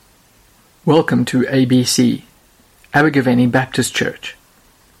Welcome to ABC, Abergavenny Baptist Church,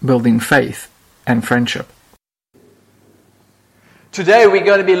 building faith and friendship. Today we're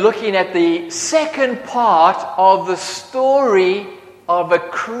going to be looking at the second part of the story of a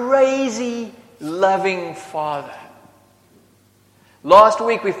crazy, loving father. Last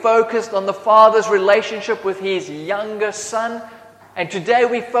week we focused on the father's relationship with his younger son, and today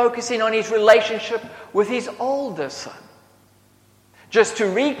we're focusing on his relationship with his older son. Just to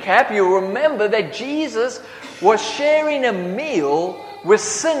recap, you'll remember that Jesus was sharing a meal with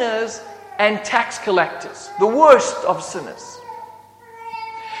sinners and tax collectors, the worst of sinners.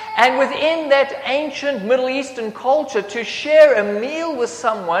 And within that ancient Middle Eastern culture, to share a meal with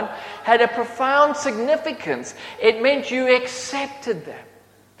someone had a profound significance. It meant you accepted them.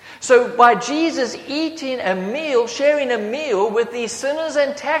 So by Jesus eating a meal, sharing a meal with these sinners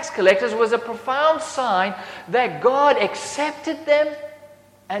and tax collectors was a profound sign that God accepted them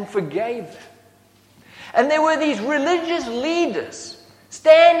and forgave them. And there were these religious leaders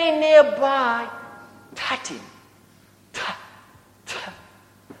standing nearby, tutting,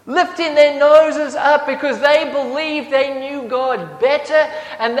 lifting their noses up because they believed they knew God better,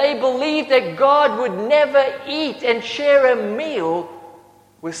 and they believed that God would never eat and share a meal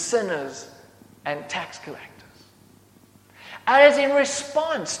with sinners and tax collectors. And it's in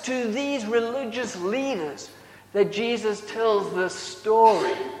response to these religious leaders that Jesus tells this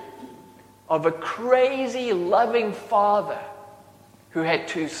story of a crazy, loving father who had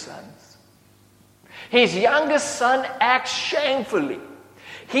two sons. His youngest son acts shamefully.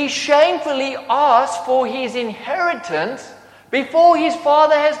 He shamefully asks for his inheritance before his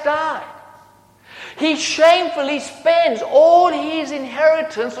father has died. He shamefully spends all his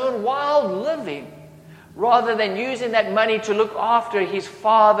inheritance on wild living rather than using that money to look after his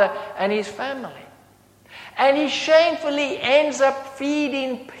father and his family. And he shamefully ends up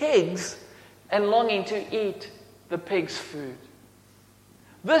feeding pigs and longing to eat the pig's food.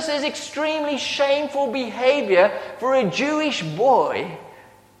 This is extremely shameful behavior for a Jewish boy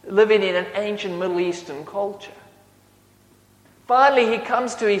living in an ancient Middle Eastern culture. Finally, he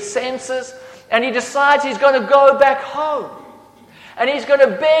comes to his senses and he decides he's going to go back home. And he's going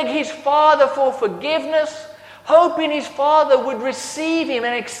to beg his father for forgiveness, hoping his father would receive him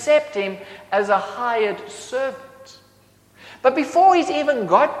and accept him as a hired servant. But before he's even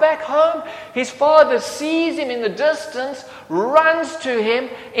got back home, his father sees him in the distance, runs to him,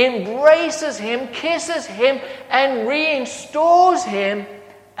 embraces him, kisses him, and reinstores him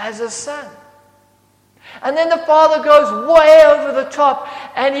as a son. And then the father goes way over the top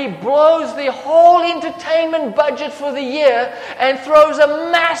and he blows the whole entertainment budget for the year and throws a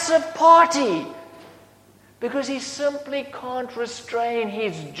massive party because he simply can't restrain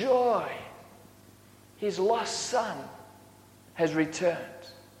his joy. His lost son has returned.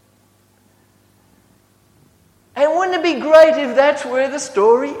 And wouldn't it be great if that's where the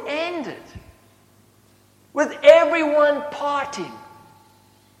story ended? With everyone partying.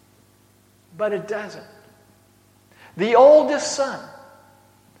 But it doesn't. The oldest son,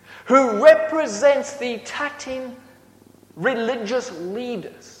 who represents the tutting religious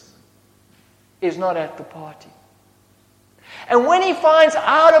leaders, is not at the party. And when he finds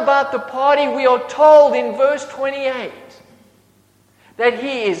out about the party, we are told in verse 28 that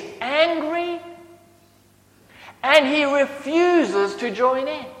he is angry and he refuses to join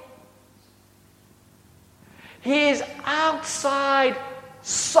in. He is outside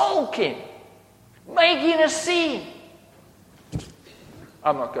sulking, making a scene.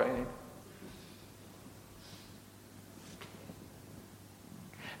 I'm not going in.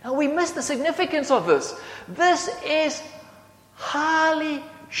 Now we miss the significance of this. This is highly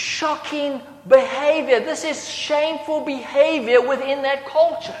shocking behavior. This is shameful behavior within that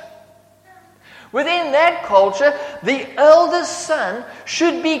culture. Within that culture, the eldest son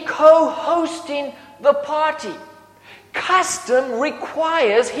should be co-hosting the party. Custom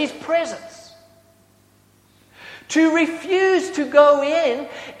requires his presence. To refuse to go in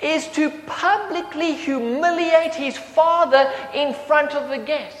is to publicly humiliate his father in front of the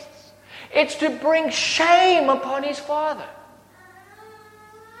guests. It's to bring shame upon his father.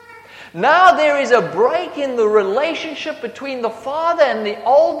 Now there is a break in the relationship between the father and the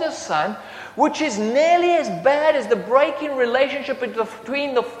oldest son, which is nearly as bad as the break in relationship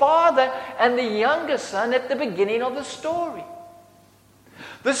between the father and the younger son at the beginning of the story.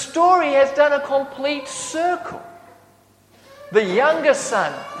 The story has done a complete circle. The younger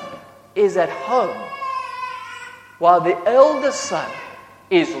son is at home, while the elder son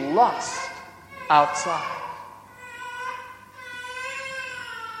is lost outside.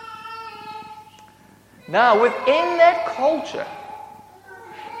 Now, within that culture,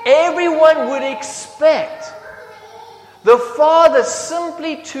 everyone would expect the father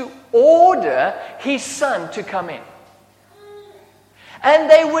simply to order his son to come in. And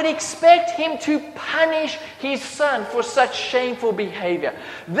they would expect him to punish his son for such shameful behavior.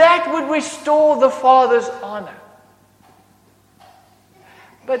 That would restore the father's honor.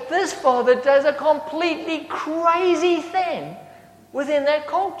 But this father does a completely crazy thing within that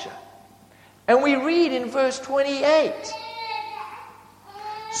culture. And we read in verse 28.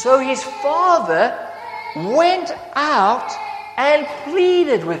 So his father went out and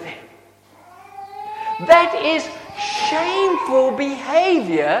pleaded with him. That is shameful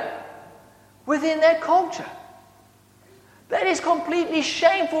behavior within that culture. That is completely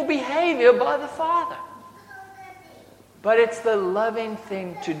shameful behavior by the father. But it's the loving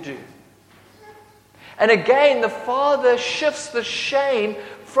thing to do. And again, the father shifts the shame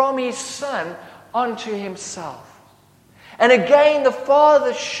from his son onto himself. And again, the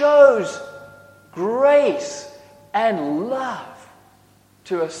father shows grace and love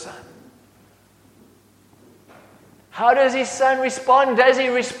to a son. How does his son respond? Does he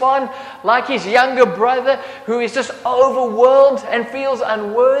respond like his younger brother who is just overwhelmed and feels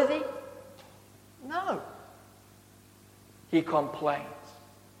unworthy? No. He complains.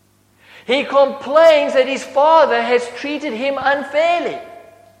 He complains that his father has treated him unfairly.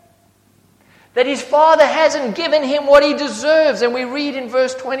 That his father hasn't given him what he deserves. And we read in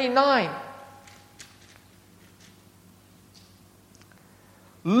verse 29.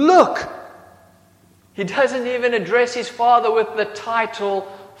 Look. He doesn't even address his father with the title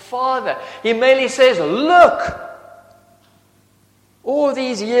father. He merely says, look. All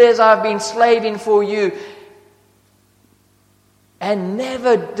these years I've been slaving for you and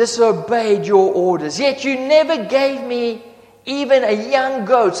never disobeyed your orders. Yet you never gave me even a young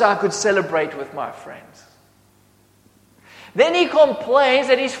goat so I could celebrate with my friends. Then he complains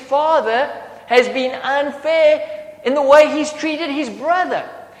that his father has been unfair in the way he's treated his brother.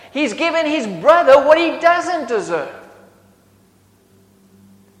 He's given his brother what he doesn't deserve.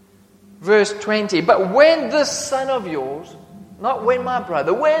 Verse 20, but when this son of yours, not when my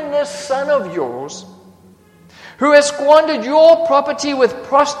brother, when this son of yours, who has squandered your property with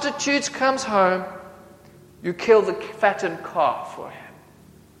prostitutes, comes home, you kill the fattened calf for him.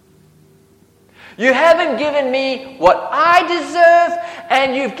 You haven't given me what I deserve,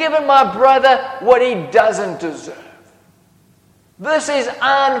 and you've given my brother what he doesn't deserve. This is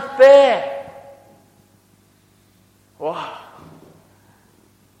unfair. Wow.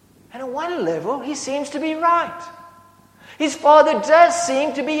 And on one level, he seems to be right. His father does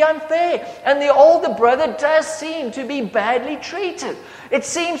seem to be unfair, and the older brother does seem to be badly treated. It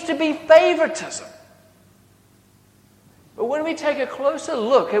seems to be favoritism. But when we take a closer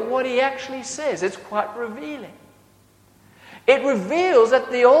look at what he actually says, it's quite revealing. It reveals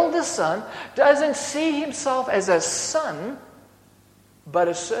that the older son doesn't see himself as a son, but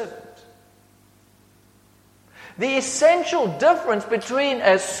a servant. The essential difference between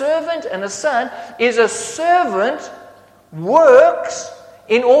a servant and a son is a servant works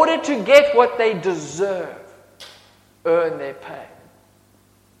in order to get what they deserve, earn their pay.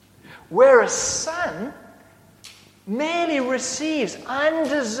 Where a son merely receives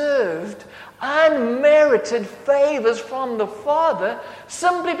undeserved, unmerited favors from the father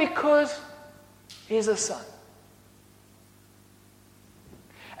simply because he's a son.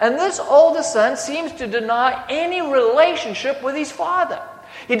 And this older son seems to deny any relationship with his father.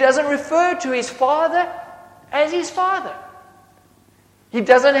 He doesn't refer to his father as his father. He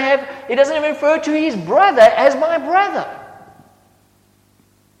doesn't even refer to his brother as my brother.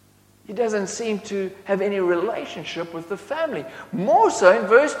 He doesn't seem to have any relationship with the family. More so, in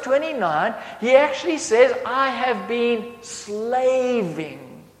verse 29, he actually says, I have been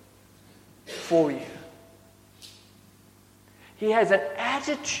slaving for you. He has an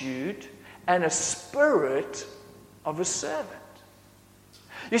attitude and a spirit of a servant.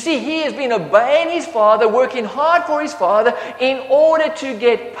 You see, he has been obeying his father, working hard for his father in order to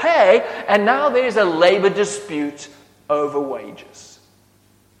get pay, and now there's a labor dispute over wages.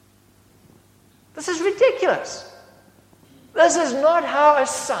 This is ridiculous. This is not how a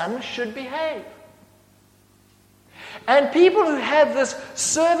son should behave. And people who have this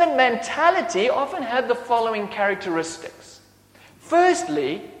servant mentality often have the following characteristics.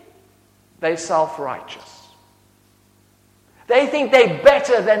 Firstly, they're self-righteous. They think they're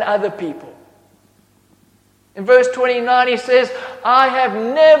better than other people. In verse 29 he says, I have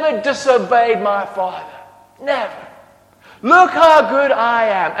never disobeyed my father. Never. Look how good I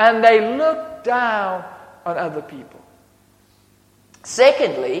am. And they look down on other people.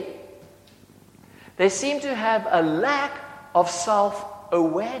 Secondly, they seem to have a lack of self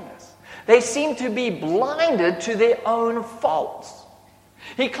awareness. They seem to be blinded to their own faults.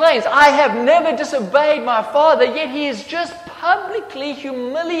 He claims, I have never disobeyed my father, yet he has just publicly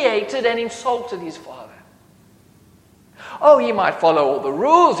humiliated and insulted his father. Oh, he might follow all the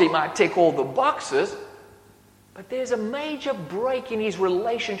rules, he might tick all the boxes, but there's a major break in his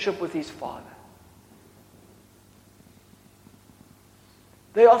relationship with his father.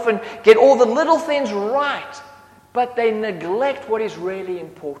 They often get all the little things right, but they neglect what is really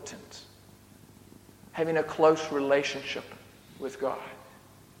important: having a close relationship with God.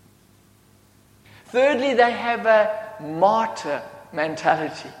 Thirdly, they have a martyr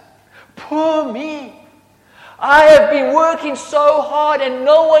mentality. Poor me. I have been working so hard and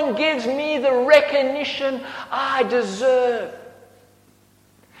no one gives me the recognition I deserve.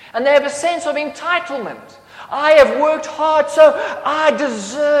 And they have a sense of entitlement. I have worked hard, so I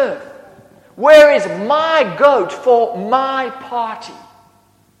deserve. Where is my goat for my party?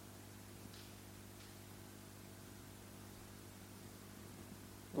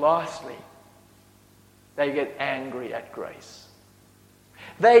 Lastly, they get angry at grace.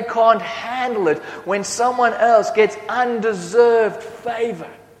 They can't handle it when someone else gets undeserved favor.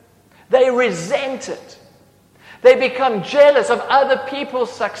 They resent it. They become jealous of other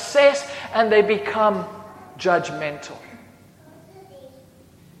people's success and they become judgmental.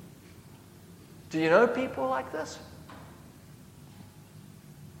 Do you know people like this?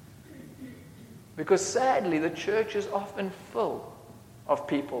 Because sadly, the church is often full of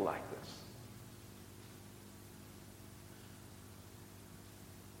people like this.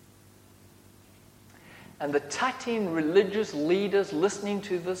 And the tutting religious leaders listening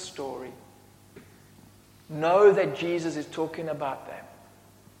to this story know that Jesus is talking about them.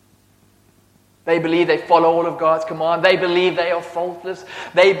 They believe they follow all of God's command. They believe they are faultless.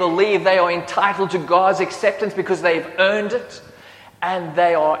 They believe they are entitled to God's acceptance because they've earned it. And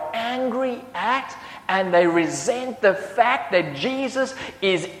they are angry at and they resent the fact that Jesus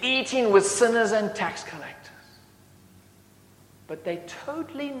is eating with sinners and tax collectors. But they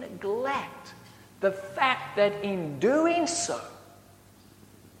totally neglect the fact that in doing so,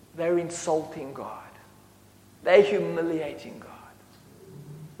 they're insulting God. They're humiliating God,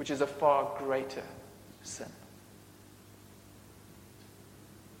 which is a far greater sin.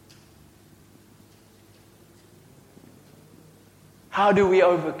 How do we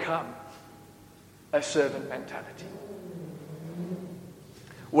overcome a servant mentality?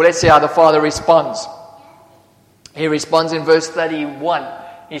 Well, let's see how the Father responds. He responds in verse 31.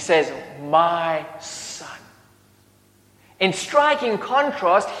 He says, my son. In striking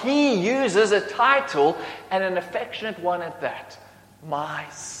contrast, he uses a title and an affectionate one at that. My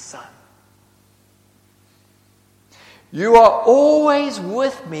son. You are always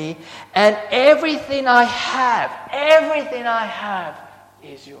with me, and everything I have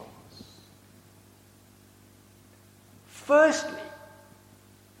is yours. Firstly,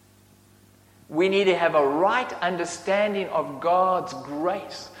 we need to have a right understanding of God's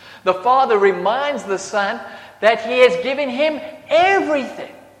grace. The Father reminds the Son that He has given him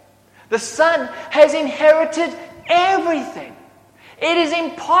everything. The Son has inherited everything. It is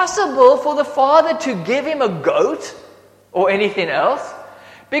impossible for the Father to give him a goat or anything else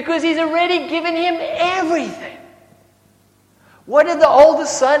because He's already given him everything. What did the older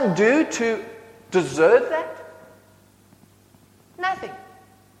son do to deserve that? Nothing.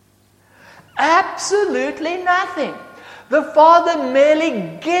 Absolutely nothing. The Father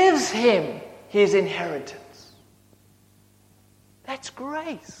merely gives him his inheritance. That's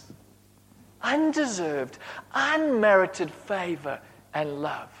grace. Undeserved, unmerited favor and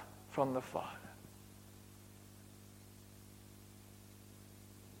love from the Father.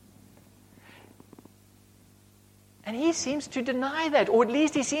 And he seems to deny that, or at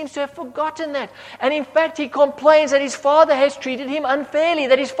least he seems to have forgotten that. And in fact, he complains that his father has treated him unfairly,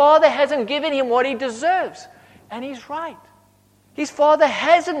 that his father hasn't given him what he deserves. And he's right. His father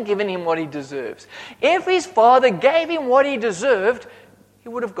hasn't given him what he deserves. If his father gave him what he deserved, he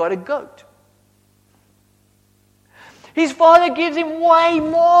would have got a goat. His father gives him way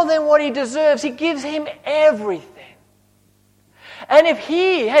more than what he deserves. He gives him everything. And if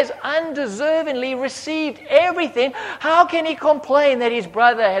he has undeservingly received everything, how can he complain that his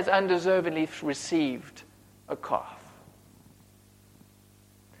brother has undeservingly received a calf?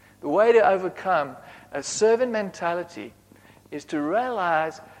 The way to overcome a servant mentality is to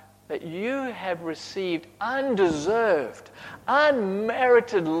realize that you have received undeserved,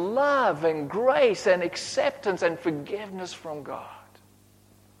 unmerited love and grace and acceptance and forgiveness from God.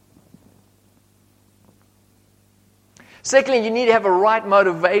 Secondly, you need to have a right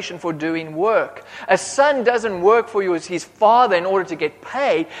motivation for doing work. A son doesn't work for his father in order to get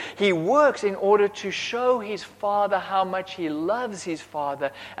paid. He works in order to show his father how much he loves his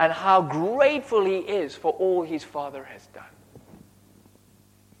father and how grateful he is for all his father has done.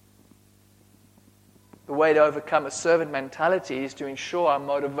 The way to overcome a servant mentality is to ensure our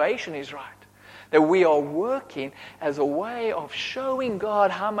motivation is right. That we are working as a way of showing God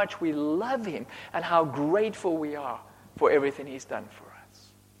how much we love Him and how grateful we are for everything He's done for us.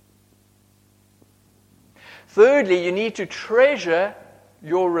 Thirdly, you need to treasure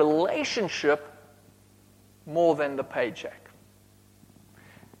your relationship more than the paycheck.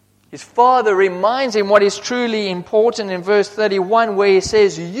 His father reminds him what is truly important in verse 31, where he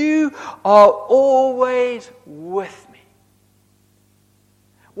says, "You are always with me."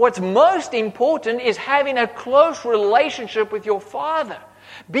 What's most important is having a close relationship with your father.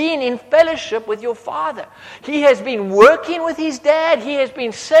 Being in fellowship with your father. He has been working with his dad. He has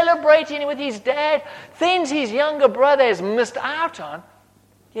been celebrating with his dad. Things his younger brother has missed out on.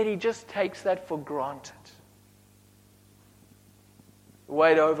 Yet he just takes that for granted. The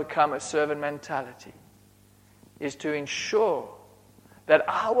way to overcome a servant mentality is to ensure that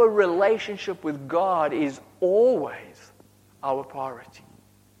our relationship with God is always our priority.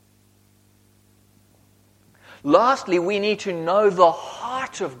 Lastly, we need to know the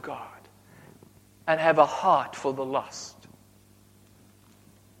heart of God and have a heart for the lost.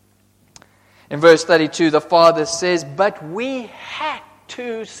 In verse 32, the father says, "But we had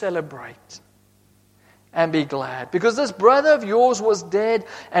to celebrate and be glad, because this brother of yours was dead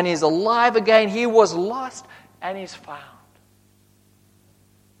and is alive again. He was lost and is found."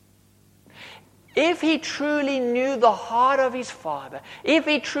 If he truly knew the heart of his father, if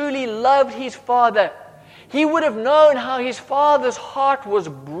he truly loved his father, he would have known how his father's heart was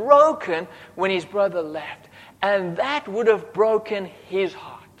broken when his brother left. And that would have broken his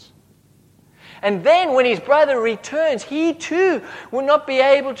heart. And then when his brother returns, he too will not be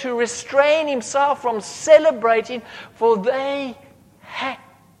able to restrain himself from celebrating, for they had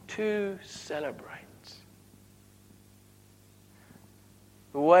to celebrate.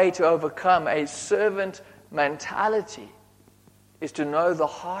 The way to overcome a servant mentality is to know the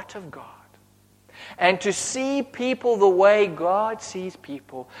heart of God. And to see people the way God sees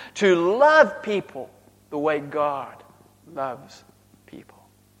people. To love people the way God loves people.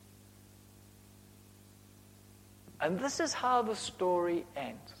 And this is how the story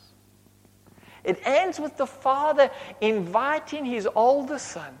ends. It ends with the father inviting his older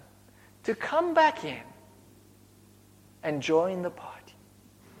son to come back in and join the party.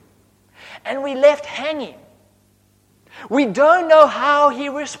 And we left hanging. We don't know how he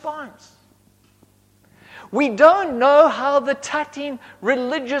responds. We don't know how the tutting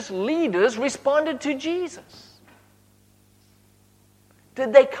religious leaders responded to Jesus.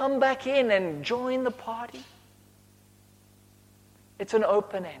 Did they come back in and join the party? It's an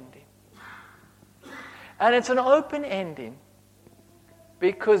open ending. And it's an open ending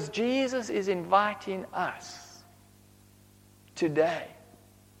because Jesus is inviting us today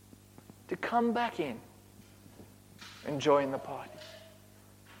to come back in and join the party.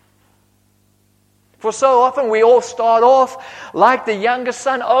 For so often we all start off like the younger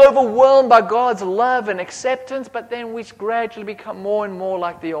son, overwhelmed by God's love and acceptance, but then we gradually become more and more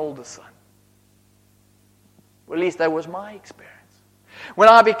like the older son. Well, at least that was my experience. When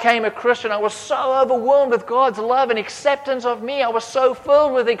I became a Christian, I was so overwhelmed with God's love and acceptance of me. I was so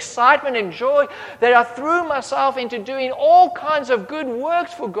filled with excitement and joy that I threw myself into doing all kinds of good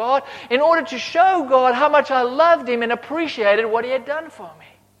works for God in order to show God how much I loved Him and appreciated what He had done for me.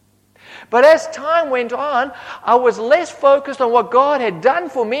 But as time went on, I was less focused on what God had done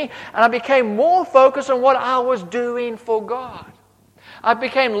for me, and I became more focused on what I was doing for God. I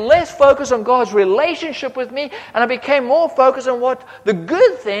became less focused on God's relationship with me, and I became more focused on what the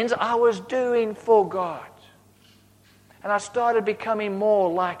good things I was doing for God. And I started becoming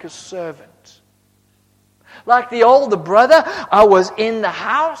more like a servant. Like the older brother, I was in the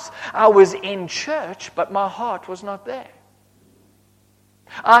house, I was in church, but my heart was not there.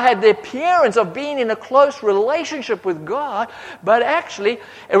 I had the appearance of being in a close relationship with God, but actually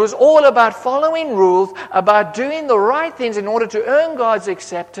it was all about following rules, about doing the right things in order to earn God's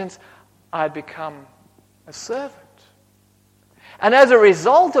acceptance. I'd become a servant. And as a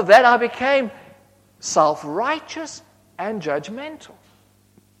result of that, I became self-righteous and judgmental.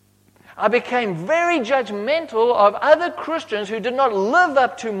 I became very judgmental of other Christians who did not live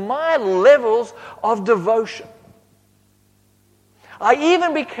up to my levels of devotion. I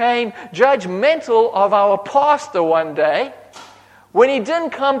even became judgmental of our pastor one day when he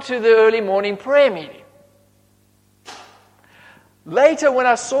didn't come to the early morning prayer meeting. Later, when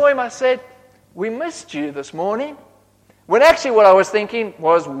I saw him, I said, "We missed you this morning." When actually what I was thinking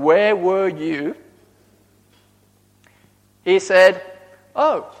was, "Where were you?" He said,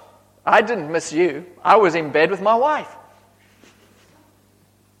 "Oh, I didn't miss you. I was in bed with my wife."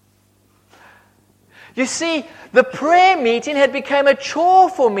 You see, the prayer meeting had become a chore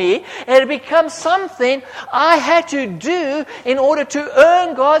for me. It had become something I had to do in order to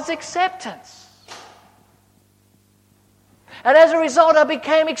earn God's acceptance. And as a result, I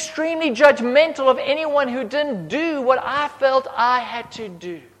became extremely judgmental of anyone who didn't do what I felt I had to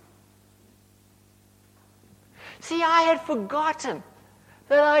do. See, I had forgotten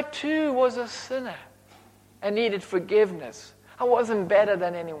that I too was a sinner and needed forgiveness. I wasn't better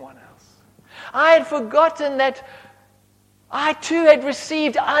than anyone else. I had forgotten that I too had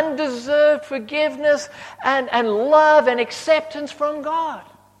received undeserved forgiveness and love and acceptance from God.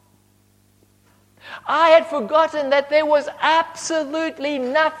 I had forgotten that there was absolutely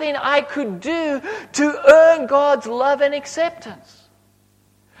nothing I could do to earn God's love and acceptance.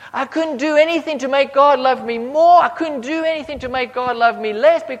 I couldn't do anything to make God love me more. I couldn't do anything to make God love me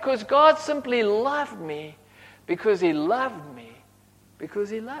less, because God simply loved me because He loved me because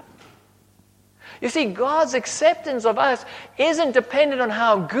He loved me. You see, God's acceptance of us isn't dependent on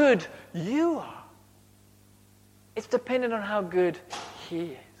how good you are. It's dependent on how good He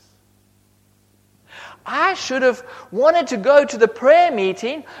is. I should have wanted to go to the prayer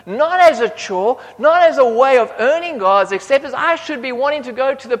meeting not as a chore, not as a way of earning God's acceptance. I should be wanting to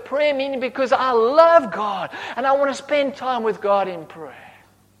go to the prayer meeting because I love God and I want to spend time with God in prayer.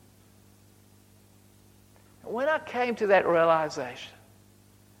 And when I came to that realization,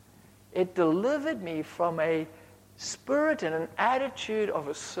 it delivered me from a spirit and an attitude of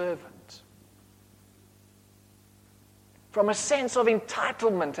a servant, from a sense of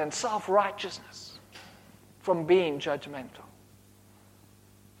entitlement and self-righteousness, from being judgmental.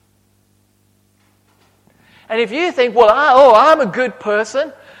 And if you think, well, I'm a good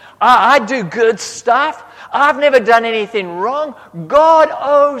person, I do good stuff, I've never done anything wrong, God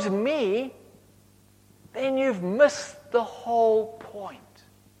owes me, then you've missed the whole point.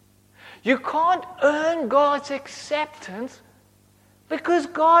 You can't earn God's acceptance because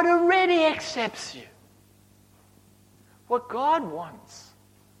God already accepts you. What God wants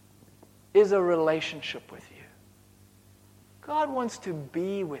is a relationship with you. God wants to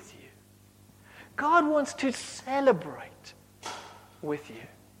be with you. God wants to celebrate with you.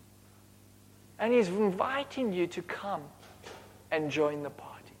 And He's inviting you to come and join the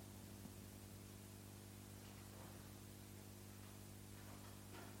party.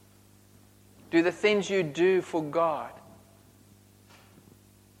 Do the things you do for God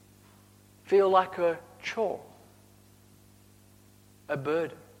feel like a chore, a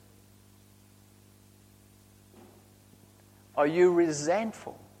burden? Are you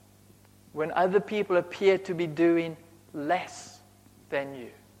resentful when other people appear to be doing less than you?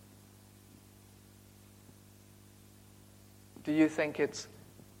 Do you think it's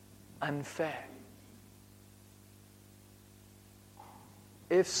unfair?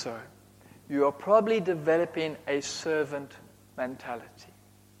 If so, you are probably developing a servant mentality.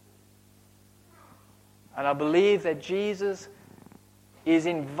 And I believe that Jesus is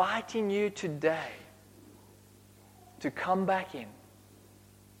inviting you today to come back in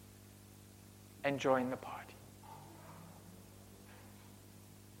and join the party.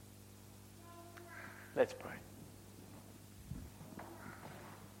 Let's pray.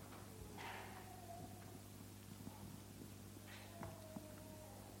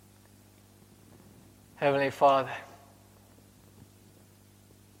 Heavenly Father,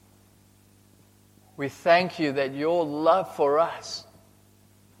 we thank you that your love for us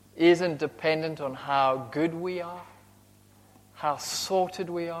isn't dependent on how good we are, how sorted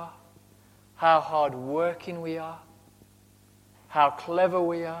we are, how hard-working we are, how clever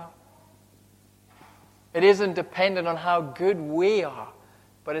we are. It isn't dependent on how good we are,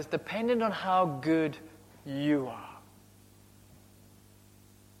 but it's dependent on how good you are.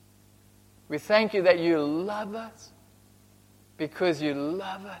 We thank you that you love us because you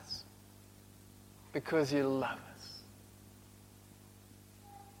love us, because you love us.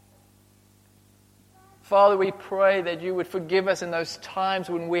 Father, we pray that you would forgive us in those times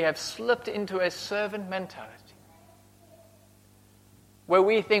when we have slipped into a servant mentality, where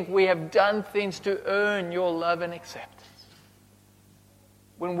we think we have done things to earn your love and acceptance,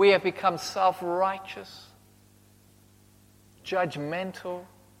 when we have become self-righteous, judgmental,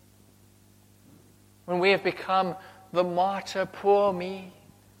 when we have become the martyr, poor me,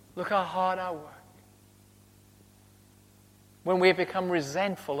 look how hard I work, when we have become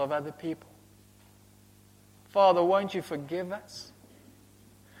resentful of other people. Father, won't you forgive us?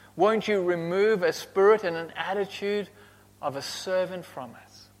 Won't you remove a spirit and an attitude of a servant from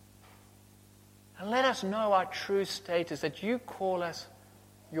us? And let us know our true status, that you call us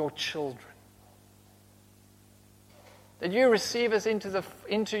your children. That you receive us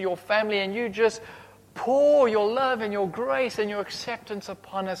into your family and you just pour your love and your grace and your acceptance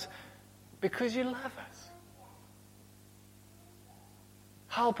upon us because you love us.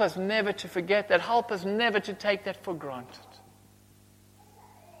 Help us never to forget that. Help us never to take that for granted.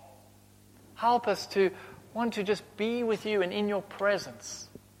 Help us to want to just be with you and in your presence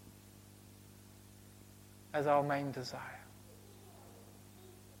as our main desire.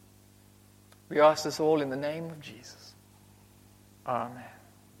 We ask this all in the name of Jesus. Amen.